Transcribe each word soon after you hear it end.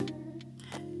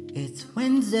It's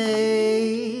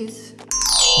Wednesdays.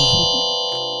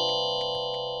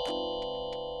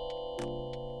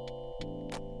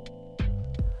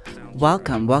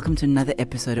 Welcome to another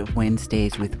episode of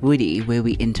Wednesdays with Woody, where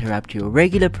we interrupt your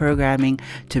regular programming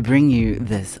to bring you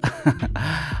this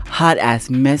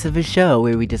hot-ass mess of a show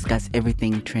where we discuss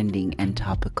everything trending and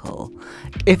topical.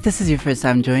 If this is your first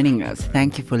time joining us,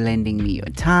 thank you for lending me your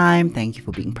time, thank you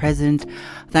for being present,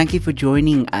 thank you for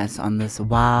joining us on this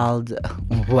wild,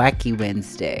 wacky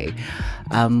Wednesday,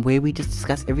 where we just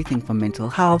discuss everything from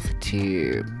mental health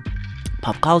to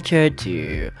pop culture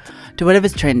to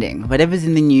whatever's trending, whatever's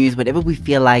in the news, whatever we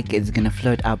feel like is gonna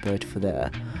float our boat for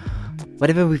the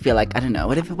whatever we feel like, I don't know,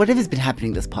 whatever's been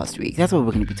happening this past week. That's what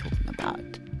we're gonna be talking about.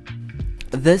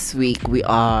 This week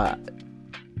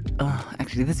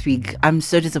this week I'm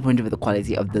so disappointed with the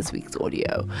quality of this week's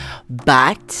audio.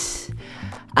 But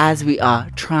as we are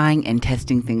trying and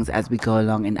testing things as we go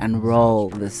along and unroll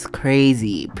this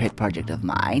crazy pet project of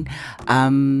mine,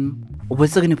 we're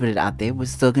still going to put it out there. We're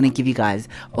still going to give you guys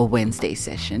a Wednesday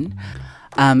session.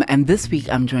 And this week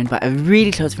I'm joined by a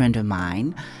really close friend of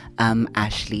mine,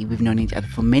 Ashleigh. We've known each other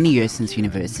for many years since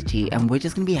university, and we're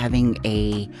just going to be having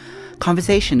a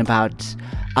conversation about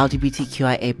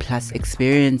LGBTQIA plus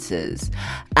experiences.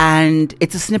 And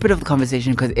it's a snippet of the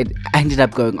conversation because it ended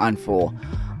up going on for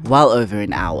well over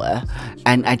an hour,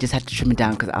 and I just had to trim it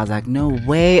down because I was like, no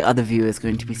way are the viewers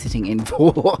going to be sitting in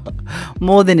for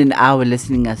more than an hour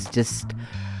listening us just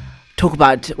talk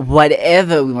about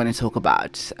whatever we want to talk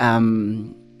about.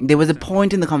 There was a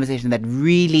point in the conversation that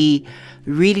really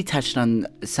touched on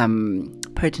some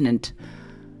pertinent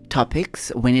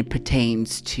topics when it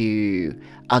pertains to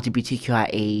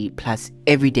LGBTQIA plus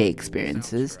everyday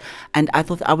experiences, and I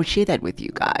thought I would share that with you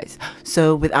guys.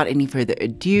 So without any further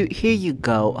ado, here you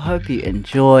go. Hope you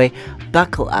enjoy.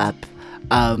 Buckle up.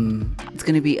 It's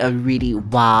gonna be a really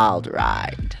wild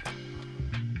ride.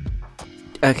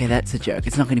 Okay, that's a joke.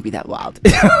 It's not gonna be that wild.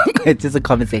 It's just a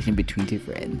conversation between two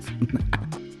friends.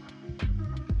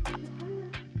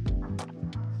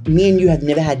 Me and you have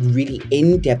never had really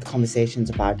in-depth conversations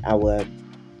about our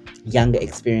younger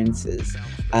experiences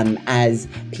as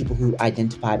people who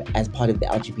identify as part of the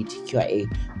LGBTQIA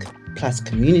plus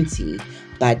community,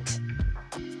 but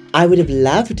I would have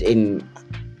loved in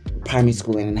primary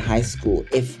school and in high school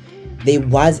if there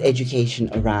was education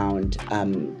around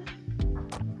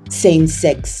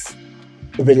same-sex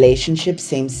relationships,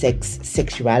 same-sex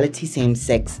sexuality,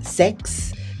 same-sex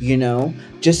sex,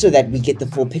 just so that we get the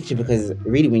full picture. Because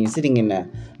really, when you're sitting in a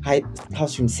high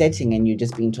classroom setting and you're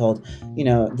just being told,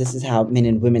 this is how men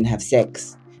and women have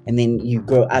sex, and then you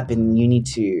grow up and you need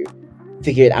to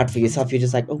figure it out for yourself, you're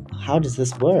just like, oh, how does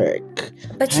this work?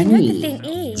 But Honey. the thing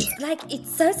is,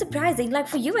 it's so surprising.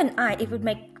 For you and I, it would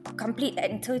make complete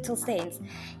and total sense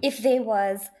if there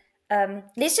was,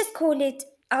 let's just call it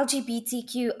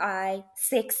LGBTQI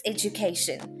sex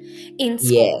education in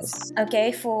schools. Yes.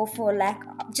 Okay, for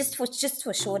just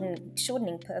for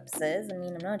shortening purposes. I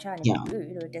mean, I'm not trying to be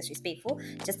rude or disrespectful.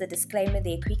 Just a disclaimer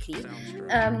there quickly.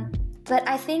 But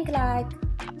I think I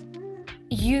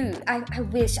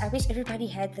wish everybody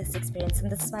had this experience,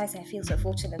 and this is why I feel so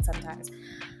fortunate sometimes.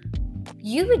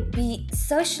 You would be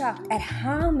so shocked at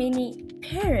how many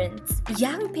parents,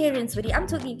 young parents, really, I'm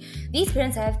talking, these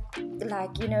parents have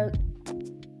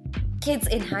kids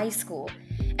in high school,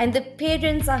 and the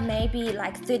parents are maybe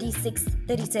 36,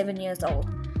 37 years old.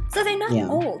 So they're not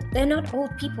old. They're not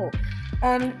old people.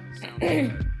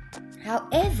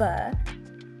 However,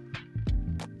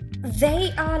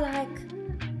 they are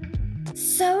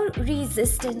so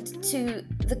resistant to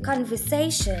the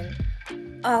conversation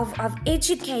of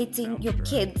educating your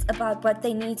kids about what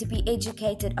they need to be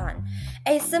educated on.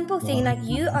 A simple thing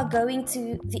you are going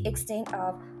to the extent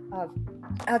of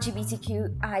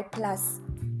LGBTQI plus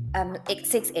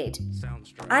sex ed.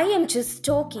 I am just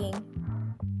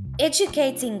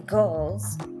educating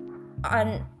girls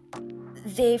on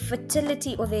their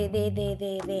fertility or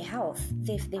their health,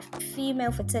 their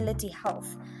female fertility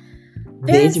health.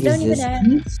 Parents don't even have.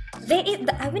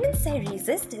 I wouldn't say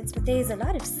resistance, but there's a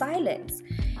lot of silence,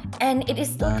 and it is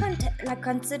still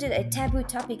considered a taboo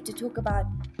topic to talk about.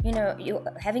 You're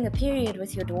having a period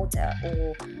with your daughter,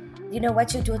 or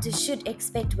what your daughter should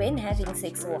expect when having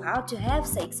sex, or how to have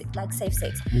sex, safe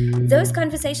sex. Those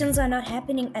conversations are not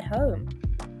happening at home.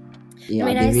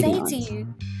 When I say to you,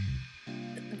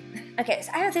 okay,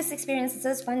 so I have this experience.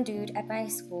 There's one dude at my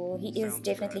school. He is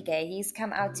definitely gay. He's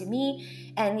come out to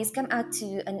me, and he's come out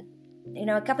to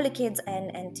a couple of kids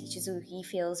and teachers who he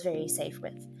feels very safe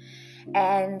with.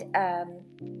 And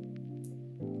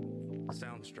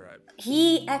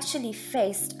he actually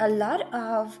faced a lot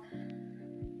of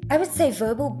I would say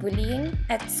verbal bullying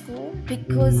at school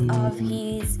because of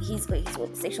his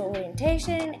sexual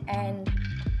orientation, and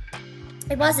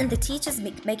it wasn't the teachers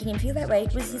making him feel that way,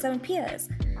 it was his own peers.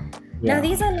 Yeah. Now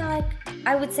these are like,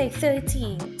 I would say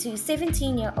 13 to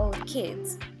 17-year-old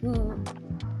kids who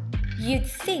you'd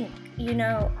think,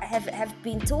 have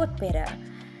been taught better.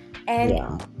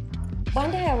 And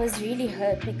one day I was really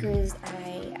hurt because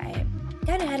I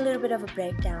kind of had a little bit of a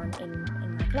breakdown in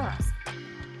my class.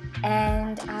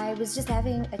 And I was just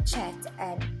having a chat,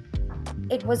 and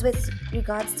it was with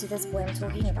regards to this boy I'm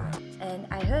talking about. And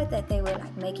I heard that they were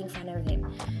like making fun of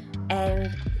him.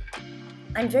 And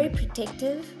I'm very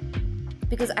protective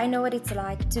because I know what it's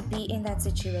like to be in that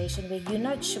situation where you're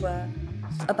not sure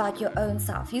about your own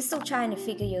self. You're still trying to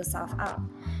figure yourself out.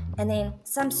 And then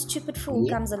some stupid fool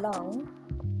comes along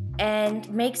and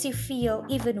makes you feel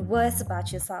even worse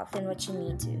about yourself than what you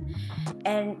need to.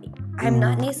 And I'm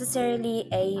not necessarily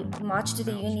a march to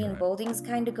the union buildings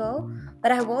kind of girl,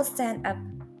 but I will stand up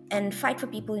and fight for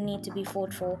people who need to be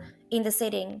fought for in the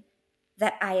setting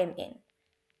that I am in.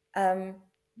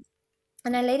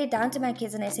 And I laid it down to my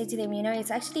kids and I said to them,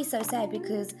 it's actually so sad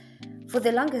because for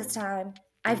the longest time,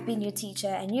 I've been your teacher,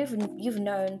 and you've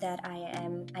known that I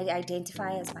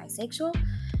identify as bisexual.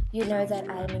 You know that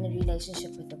I am in a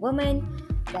relationship with a woman,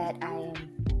 that I am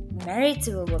married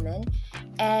to a woman,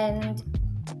 and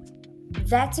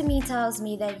that to me tells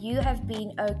me that you have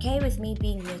been okay with me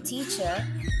being your teacher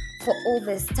for all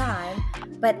this time,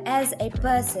 but as a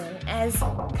person, as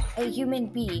a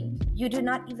human being, you do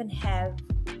not even have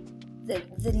the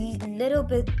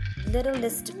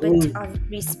littlest bit of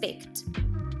respect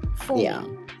for me.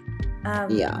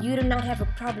 You do not have a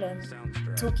problem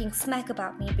talking smack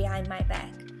about me behind my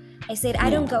back. I said, I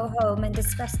don't go home and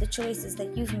discuss the choices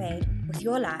that you've made with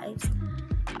your lives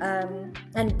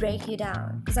and break you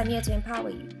down, because I'm here to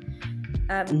empower you.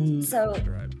 So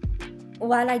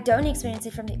while I don't experience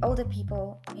it from the older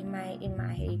people in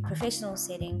my professional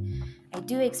setting, I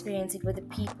do experience it with the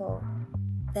people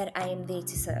that I am there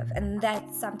to serve, and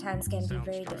that sometimes can be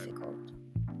very difficult.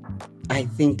 I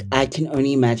think I can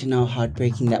only imagine how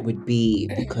heartbreaking that would be,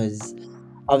 because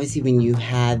obviously when you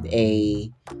have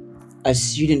a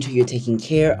student who you're taking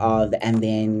care of and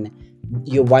then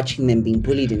you're watching them being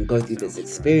bullied and go through this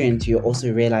experience, you're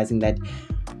also realizing that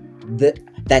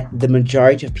the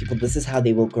majority of people, this is how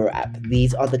they will grow up.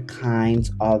 These are the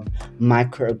kinds of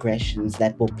microaggressions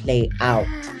that will play out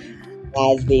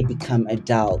as they become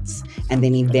adults, and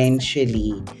then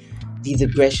eventually these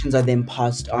aggressions are then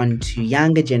passed on to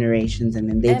younger generations, and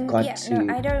then they've got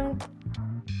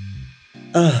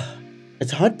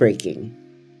it's heartbreaking.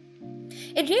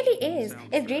 It really is,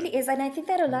 and I think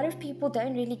that a lot of people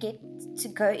don't really get to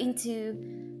go into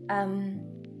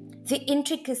the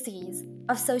intricacies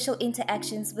of social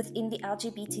interactions within the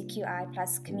LGBTQI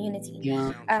plus community.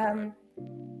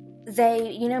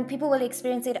 People will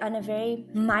experience it on a very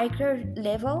micro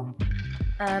level.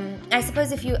 I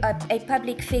suppose if you're a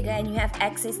public figure and you have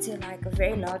access to like a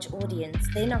very large audience,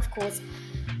 then of course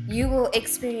you will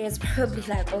experience probably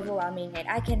like overwhelming hate.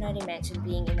 I cannot imagine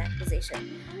being in that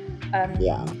position.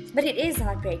 But it is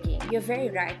heartbreaking. You're very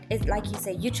right. It's like you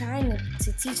say, you're trying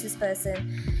to teach this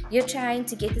person, you're trying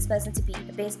to get this person to be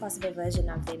the best possible version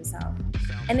of themselves,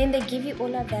 and then they give you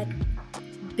all of that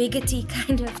bigoty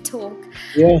kind of talk.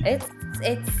 It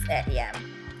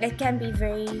can be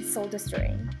very soul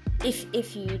destroying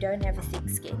if you don't have a thick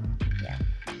skin.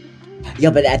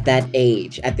 But at the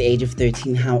age of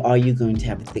 13, how are you going to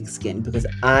have a thick skin? Because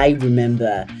I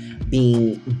remember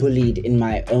being bullied in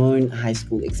my own high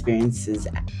school experiences,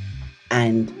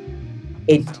 and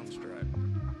it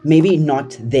maybe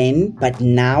not then, but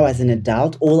now as an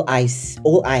adult, all I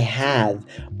have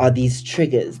are these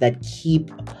triggers that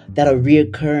are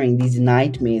reoccurring, these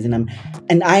nightmares,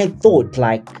 and I thought,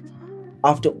 like,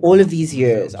 after all of these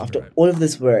years, after all of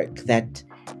this work, that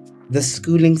the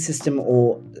schooling system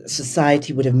or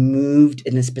society would have moved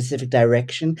in a specific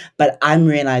direction, but I'm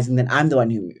realizing that I'm the one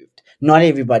who moved, not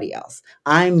everybody else.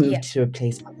 I moved to a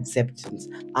place of acceptance.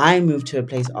 I moved to a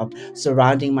place of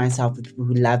surrounding myself with people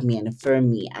who love me and affirm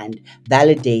me and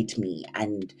validate me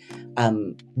and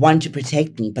want to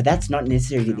protect me. But that's not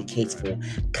necessarily the case for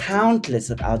countless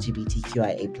of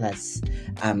LGBTQIA plus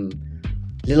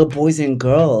little boys and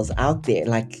girls out there.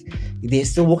 Like, they're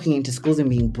still walking into schools and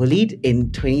being bullied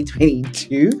in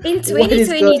 2022. In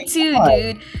 2022,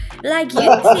 dude. Like,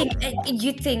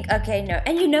 you think, okay, no.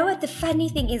 And you know what the funny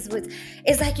thing is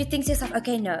like you think to yourself,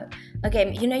 okay, no.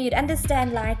 Okay, you'd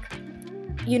understand, like,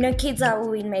 kids are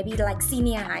all in maybe like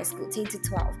senior high school, 10 to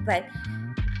 12. But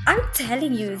I'm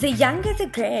telling you, the younger the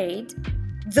grade,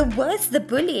 the worse the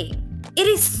bullying. It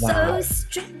is so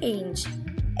strange.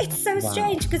 It's so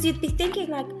strange because you'd be thinking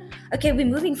like, okay, we're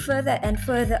moving further and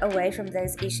further away from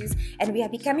those issues and we are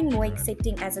becoming more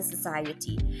accepting as a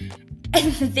society.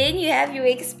 And then you have your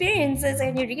experiences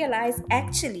and you realize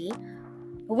actually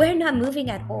we're not moving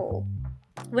at all.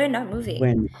 We're not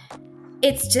moving.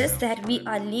 It's just that we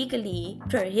are legally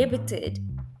prohibited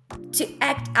to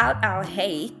act out our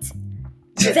hate.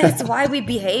 That's why we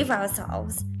behave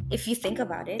ourselves, if you think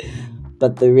about it.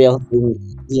 But the real thing,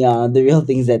 the real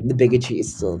thing is that the bigotry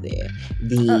is still there.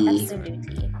 Oh,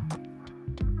 absolutely.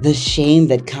 The shame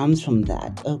that comes from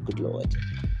that. Oh, good Lord.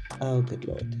 Oh, good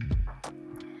Lord.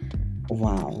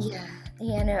 Wow.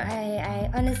 Yeah, no, I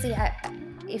honestly,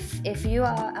 if you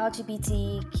are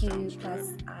LGBTQ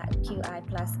plus QI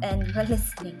plus and you're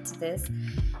listening to this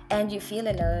and you feel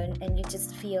alone and you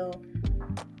just feel,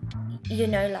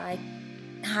 like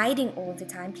hiding all the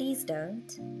time, please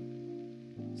don't.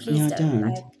 Please don't.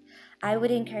 Like, I would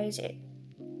encourage it,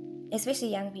 especially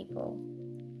young people.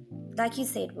 Like you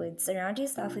said, Wood, surround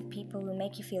yourself with people who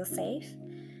make you feel safe,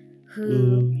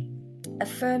 who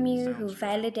affirm you, who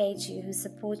validate you, who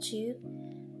support you,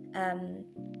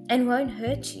 and won't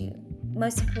hurt you.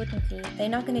 Most importantly, they're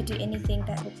not going to do anything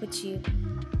that will put you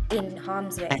in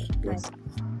harm's way. Like,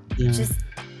 just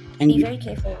be very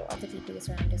careful of the people you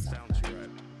surround yourself by.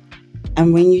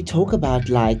 And when you talk about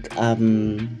like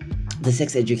the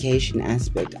sex education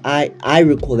aspect, I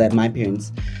recall that my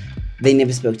parents, they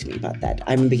never spoke to me about that.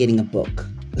 I remember getting a book.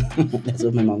 That's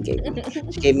what my mom gave me.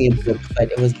 She gave me a book,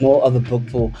 but it was more of a book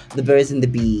for the birds and the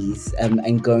bees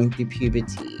and going through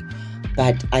puberty.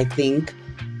 But I think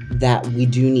that we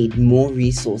do need more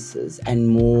resources and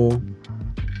more.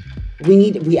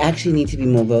 We actually need to be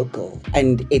more vocal,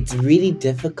 and it's really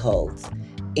difficult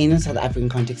in a South African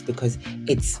context because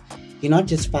you're not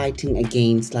just fighting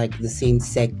against like the same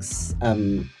sex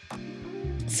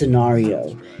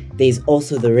scenario. There's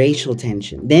also the racial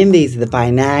tension. Then there's the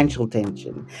financial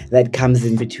tension that comes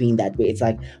in between that, where it's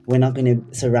like we're not going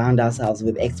to surround ourselves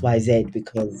with XYZ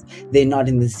because they're not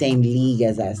in the same league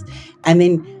as us. And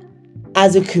then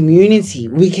as a community,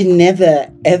 we can never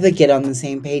ever get on the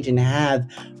same page and have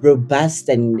robust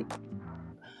and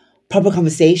proper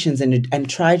conversations and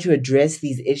try to address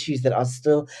these issues that are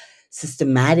still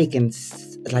systematic and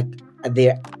like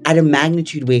they're at a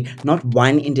magnitude where not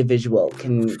one individual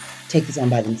can take this on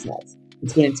by themselves.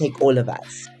 It's going to take all of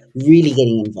us really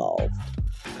getting involved.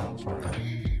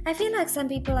 I feel like some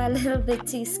people are a little bit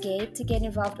too scared to get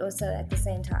involved also at the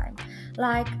same time.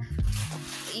 Like,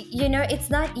 it's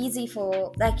not easy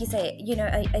for, like you say,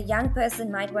 a young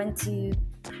person might want to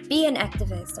be an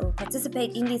activist or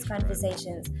participate in these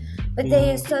conversations, but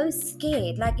they are so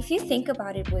scared. Like, if you think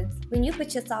about it, when you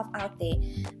put yourself out there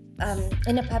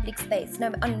in a public space,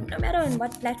 no matter on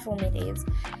what platform it is,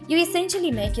 you essentially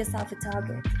make yourself a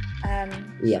target.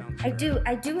 I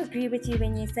do agree with you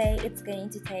when you say it's going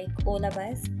to take all of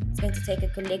us. It's going to take a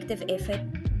collective effort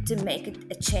to make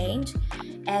a change,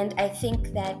 and I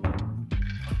think that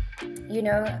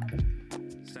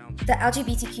the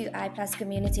LGBTQI plus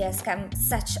community has come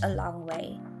such a long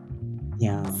way.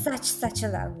 Yeah. Such a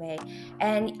long way.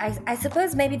 And I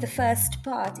suppose maybe the first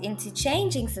part into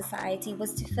changing society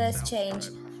was to first change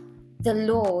the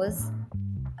laws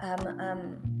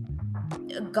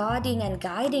guarding and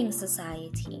guiding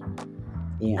society.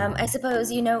 Yeah. I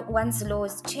suppose, once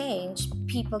laws change,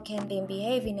 people can then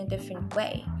behave in a different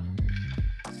way.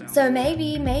 So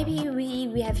maybe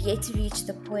we have yet to reach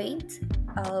the point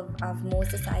of more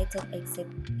societal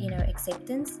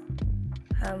acceptance.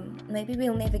 Maybe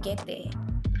we'll never get there.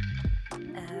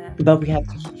 But we have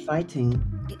to keep fighting.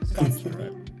 That's the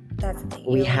thing.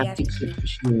 We have to keep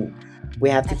pushing it. We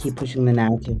have to keep pushing the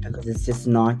narrative because it's just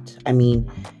not. I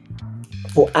mean,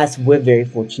 for us, we're very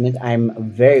fortunate.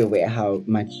 I'm very aware how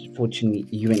much fortune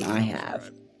you and I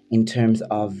have in terms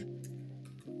of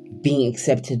being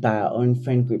accepted by our own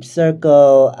friend group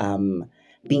circle,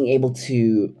 being able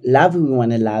to love who we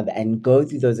want to love and go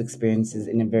through those experiences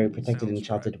in a very protected and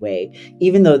sheltered way,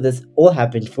 even though this all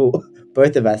happened for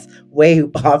both of us way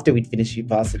after we'd finished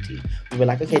university. We were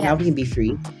like, okay, now we can be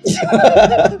free.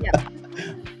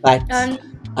 But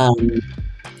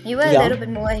you were a little bit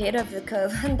more ahead of the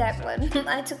curve on that one.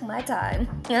 I took my time.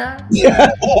 Yeah.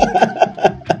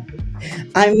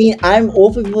 I mean, I'm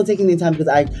all for people taking their time because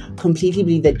I completely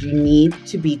believe that you need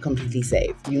to be completely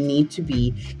safe. You need to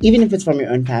be, even if it's from your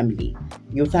own family.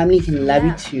 Your family can love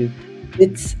you to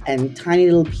bits and tiny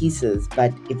little pieces,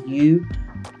 but if you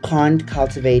can't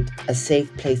cultivate a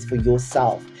safe place for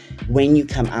yourself when you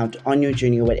come out on your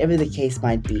journey or whatever the case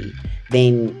might be,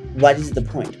 then what is the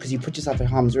point? Because you put yourself at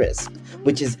harm's risk,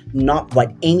 which is not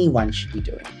what anyone should be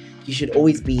doing. You should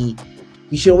always be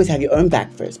you should always have your own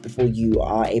back first before you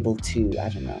are able to, I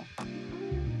don't know,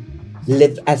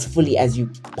 live as fully as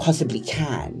you possibly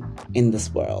can in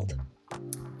this world.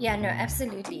 Yeah, no,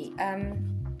 absolutely.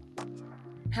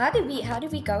 How do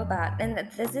we go about, and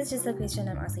this is just a question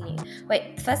I'm asking you.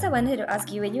 Wait, first I wanted to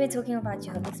ask you, when you were talking about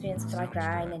your whole experience with like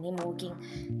Ryan and him walking,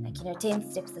 like,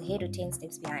 10 steps ahead or 10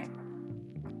 steps behind.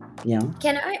 Yeah.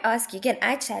 Can I ask you, can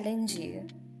I challenge you?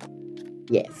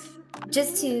 Yes.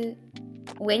 Just to,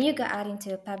 when you go out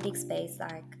into a public space,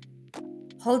 like,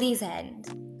 hold his hand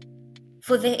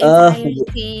for the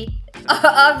entirety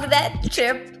of that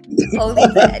trip. Hold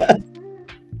his hand.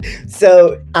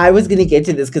 So I was gonna get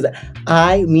to this because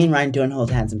me and Ryan don't hold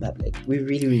hands in public. We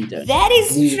really, really don't. That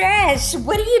is trash.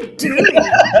 What are you doing?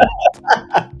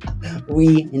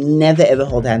 We never ever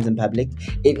hold hands in public.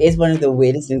 It is one of the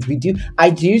weirdest things we do. I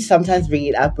do sometimes bring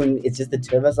it up when it's just the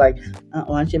two of us, like, why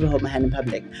don't you ever hold my hand in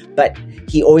public? But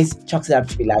he always chalks it up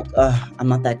to be like, oh, I'm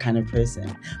not that kind of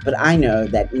person. But I know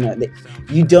that, that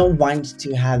you don't want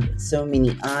to have so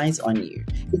many eyes on you.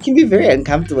 It can be very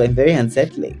uncomfortable and very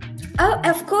unsettling. Oh,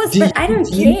 of course, but I don't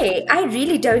care. I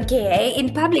really don't care.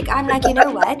 In public, I'm like, you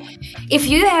know what? If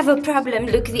you have a problem,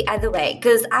 look the other way,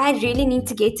 because I really need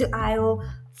to get to aisle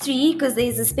 3 because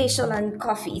there's a special on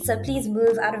coffee. So please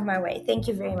move out of my way. Thank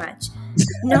you very much.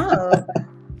 No,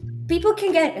 people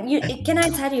can get you. Can I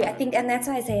tell you? I think, and that's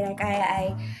why I say, like,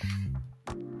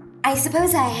 I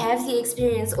suppose I have the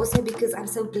experience also because I'm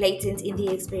so blatant in the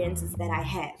experiences that I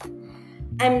have.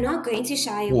 I'm not going to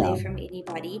shy away from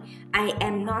anybody. I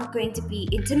am not going to be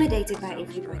intimidated by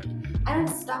everybody. I don't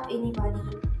stop anybody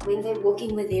when they're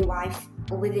walking with their wife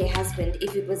or with their husband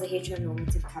if it was a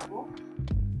heteronormative couple.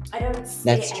 I don't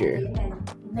stare at them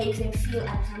and make them feel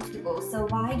uncomfortable. So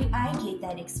why do I get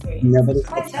that experience? Nobody's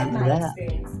Why is that my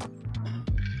experience?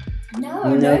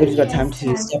 No, nobody's got time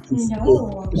to stop and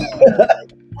no.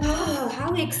 Oh,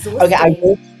 how exhausting.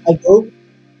 Okay,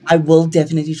 I will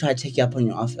definitely try to take you up on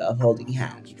your offer of holding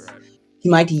hands. He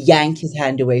might yank his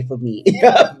hand away from me,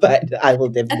 but I will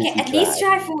definitely try.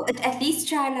 At least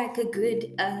try like a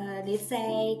good, let's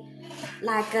say,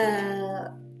 like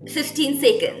 15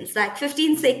 seconds, like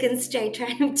 15 seconds straight,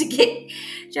 trying to get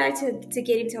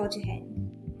him to hold your hand.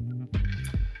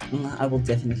 I will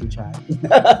definitely try.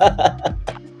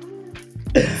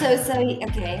 So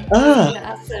okay.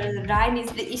 So Ryan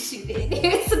is the issue then.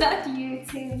 It's not you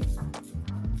too.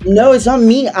 No, it's not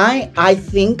me. I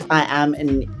think I am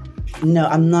no,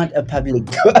 I'm not a public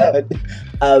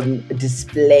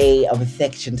display of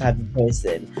affection type of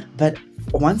person. But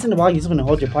once in a while, you just want to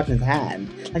hold your partner's hand.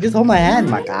 Like, just hold my hand,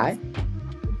 my guy.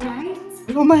 Right?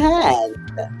 Just hold my hand.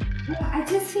 I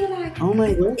just feel like, oh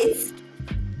my god,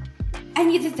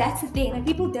 and that's the thing. Like,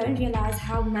 people don't realize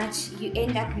how much you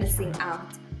end up missing out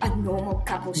on normal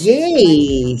couple shit.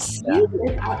 Yes. Like, you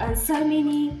miss out on so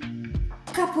many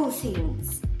couple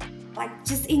things. Like,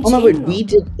 just in general. Oh my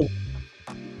god,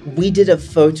 we did a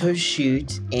photo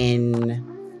shoot in.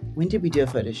 When did we do a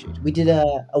photo shoot? We did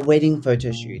a wedding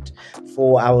photo shoot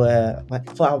for our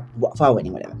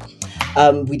wedding, whatever.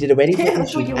 We did a wedding photo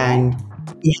shoot and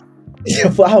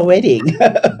for our wedding.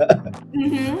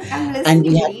 I'm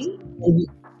listening.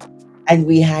 And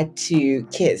we had to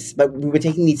kiss, but we were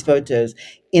taking these photos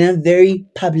in a very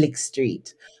public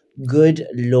street. Good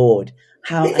Lord,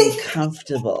 how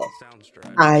uncomfortable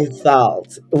I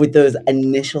felt with those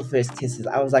initial first kisses.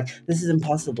 I was like, this is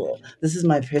impossible. This is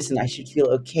my person. I should feel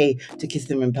okay to kiss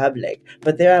them in public.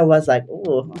 But there I was like,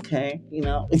 oh, okay,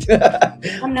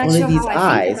 I'm not sure how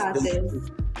I feel about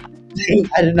this.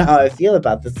 I don't know how I feel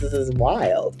about this. This is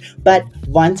wild. But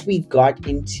once we got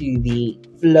into the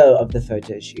flow of the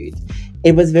photo shoot,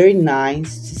 it was very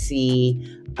nice to see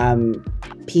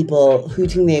people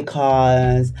hooting their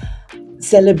cars,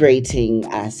 celebrating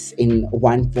us in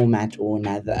one format or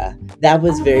another. That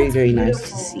was very, very nice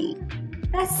to see.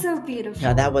 That's so beautiful.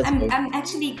 Yeah, that was. I'm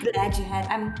actually glad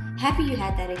I'm happy you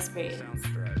had that experience.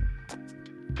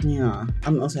 Yeah,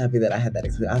 I'm also happy that I had that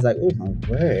experience. I was like, oh my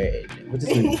word, we're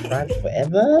just gonna be friends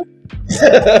forever.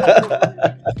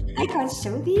 I can't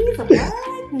show these.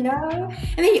 What? No.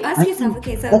 And then you ask yourself,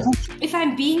 okay, so if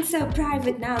I'm being so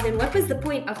private now, then what was the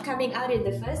point of coming out in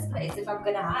the first place if I'm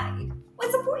gonna hide?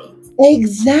 What's the point?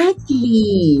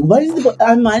 Exactly. What is the point?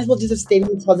 I might as well just have stayed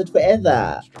in the closet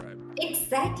forever.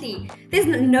 Exactly. There's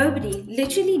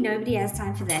literally nobody has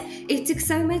time for that. It took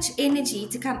so much energy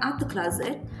to come out the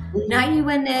closet. Mm-hmm. Now you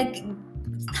want to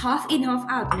half in, half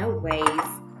out. No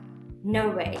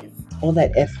ways. All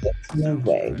that effort. No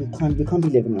way. We can't be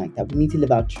living like that. We need to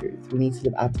live our truth. We need to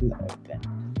live out in the open.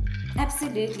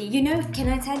 Absolutely. Can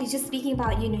I tell you, just speaking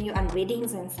about, you're on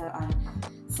weddings and so on.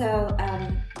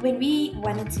 when we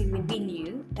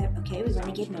knew that okay, we want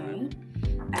to get married,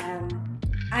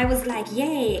 I was like,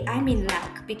 yay, I'm in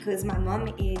luck because my mom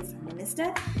is a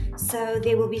minister, so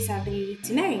there will be somebody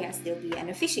to marry us. There'll be an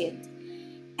officiant,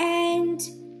 and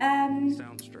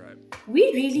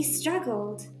we really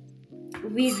struggled.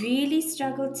 We really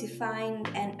struggled to find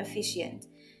an officiant.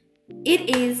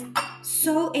 It is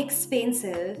so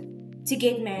expensive to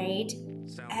get married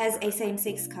as a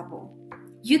same-sex couple.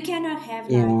 You cannot have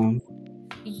Yeah.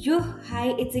 you're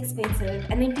high, it's expensive,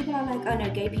 and then people are like, oh no,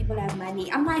 gay people have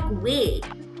money. I'm like, where?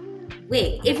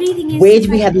 Everything is Where just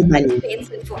do we like have the money?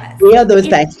 expensive for us. Where are those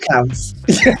bank accounts?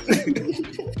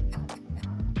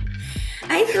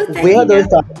 I thought that, Where are those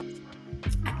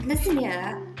listen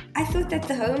here, I thought that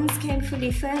the homes came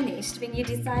fully furnished when you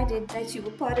decided that you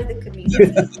were part of the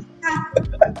community.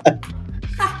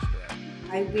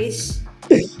 I wish.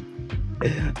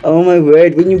 Oh my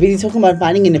word, when you're really talking about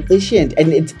finding an efficient,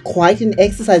 and it's quite an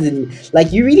exercise, and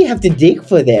like you really have to dig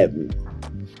for them.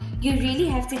 You really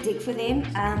have to dig for them.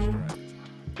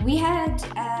 We had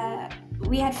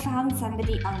found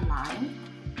somebody online,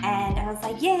 and I was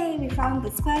like, yay, we found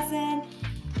this person,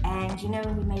 and we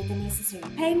made the necessary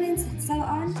payments and so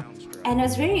on. And I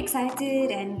was very excited,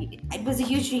 and it was a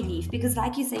huge relief because,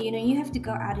 like you say, you have to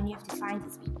go out and you have to find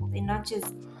these people. They're not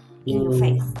just in your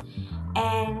face.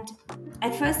 And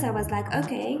at first I was like,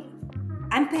 okay,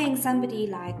 I'm paying somebody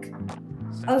like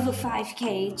over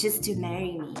 5K just to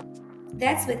marry me.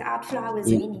 That's without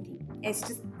flowers or anything. It's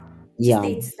just there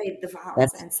to say the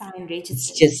vows and sign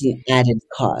registers. It's just an added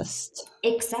cost.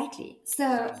 Exactly.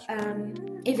 So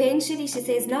eventually she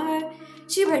says no,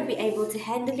 she won't be able to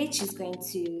handle it. She's going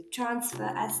to transfer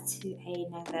us to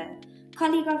another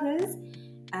colleague of hers.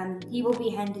 He will be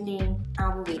handling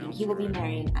our wedding. He will be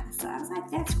marrying us. So I was like,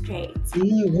 that's great.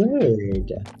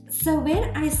 Word. So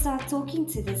when I start talking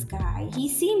to this guy, he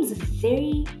seems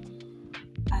very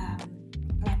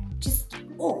just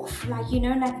off. Not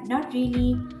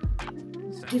really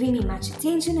giving me much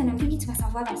attention. And I'm thinking to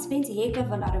myself, well, I've spent a heck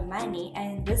of a lot of money,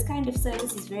 and this kind of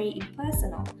service is very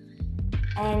impersonal.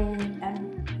 And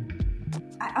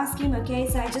I asked him, okay,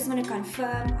 so I just want to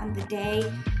confirm on the day.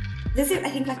 This is, I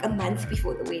think, like a month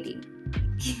before the wedding.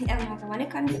 I'm like, I want to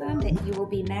confirm that you will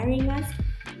be marrying us,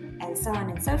 and so on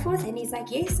and so forth. And he's like,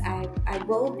 yes, I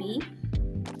will be.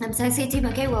 So I said to him,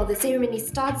 okay, well, the ceremony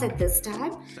starts at this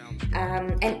time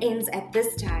and ends at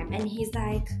this time. And he's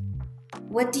like,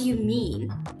 what do you mean?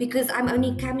 Because I'm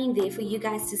only coming there for you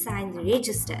guys to sign the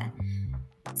register.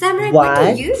 So I'm like,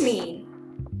 what do you mean?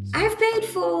 I've paid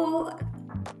for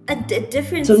a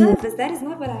different service. That is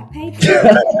not what I paid for.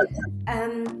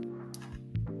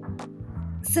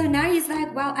 So now he's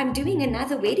like, well, I'm doing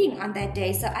another wedding on that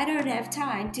day, so I don't have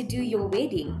time to do your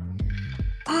wedding.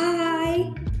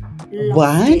 I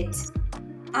lost it.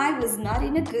 I was not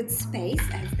in a good space,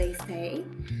 as they say.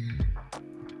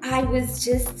 I was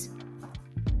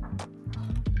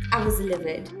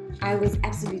livid. I was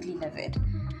absolutely livid.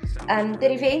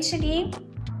 But eventually,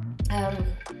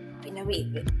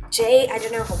 Jay, I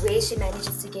don't know where she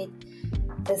manages to get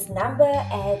this number,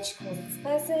 and she calls this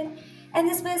person, and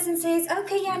this person says,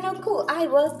 okay, yeah, no, cool, I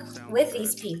work with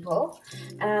these people,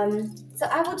 so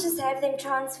I will just have them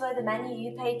transfer the money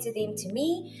you paid to them to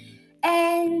me,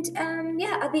 and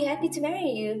I'll be happy to marry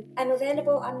you. I'm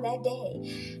available on that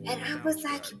day. And I was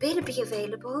like, you better be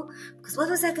available, because what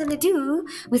was I going to do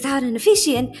without an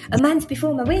officiant a month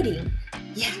before my wedding?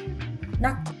 Yeah,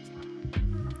 not.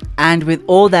 And with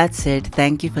all that said,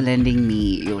 thank you for lending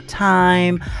me your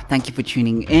time. Thank you for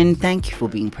tuning in. Thank you for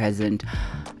being present.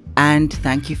 And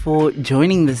thank you for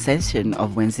joining the session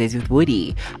of Wednesdays with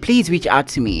Woody. Please reach out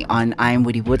to me on I am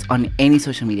Woody Woods on any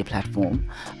social media platform.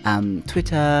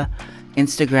 Twitter,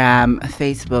 Instagram,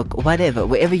 Facebook, whatever,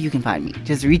 wherever you can find me.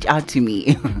 Just reach out to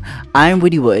me. I'm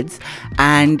Woody Woods,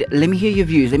 and let me hear your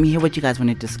views. Let me hear what you guys want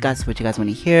to discuss, what you guys want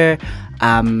to hear,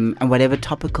 and whatever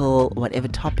topic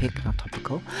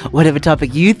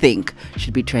you think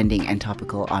should be trending and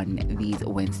topical on these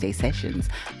Wednesday sessions.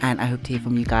 And I hope to hear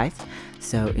from you guys.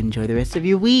 So enjoy the rest of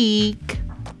your week.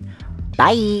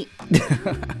 Bye.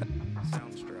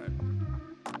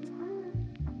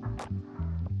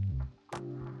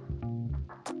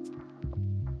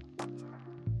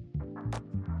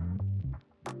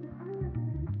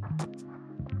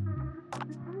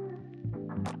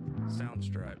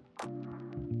 Soundstripe.